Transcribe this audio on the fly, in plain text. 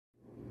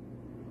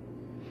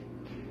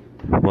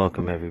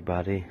Welcome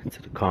everybody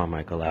to the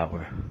Carmichael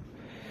Hour.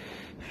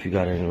 If you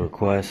got any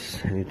requests,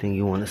 anything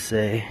you want to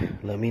say,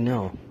 let me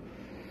know.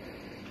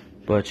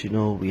 But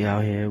we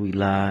out here, we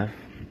live.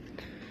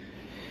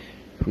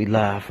 We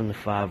live from the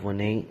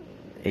 518,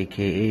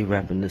 aka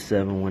rapping the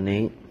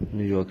 718,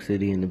 New York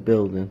City in the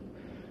building.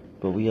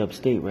 But we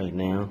upstate right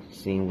now,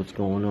 seeing what's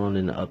going on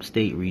in the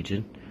upstate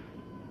region.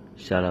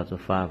 Shout out to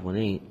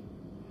 518.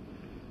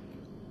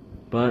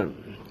 But,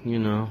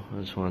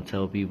 I just want to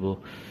tell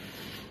people,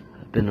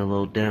 I've been a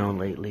little down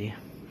lately.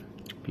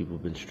 People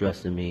have been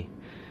stressing me.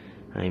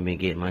 I ain't been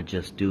getting my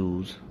just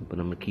dues, but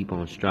I'm going to keep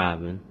on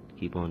striving,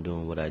 keep on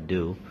doing what I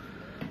do.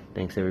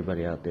 Thanks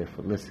everybody out there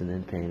for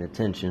listening, paying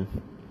attention.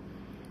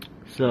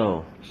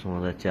 So, just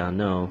want to let y'all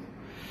know,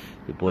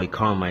 your boy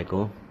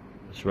Carmichael,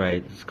 that's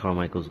right, this is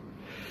Carmichael's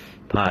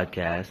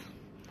podcast.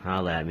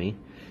 Holla at me.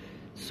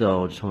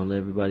 So, just want to let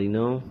everybody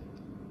know,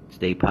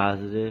 stay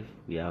positive.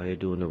 We out here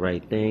doing the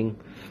right thing.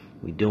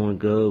 We doing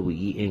good, we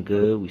eating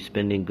good, we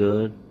spending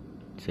good.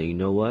 So you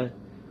know what?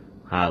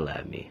 Holla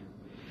at me.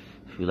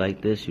 If you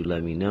like this, you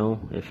let me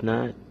know. If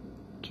not,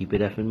 keep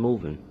it effing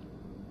moving.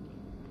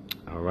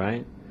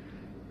 Alright?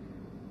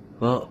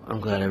 Well,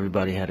 I'm glad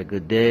everybody had a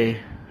good day.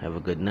 Have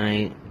a good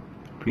night.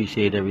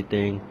 Appreciate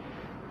everything.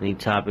 Any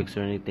topics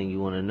or anything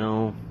you want to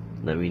know,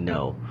 let me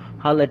know.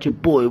 Holla at your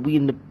boy. We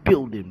in the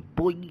building,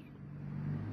 boy.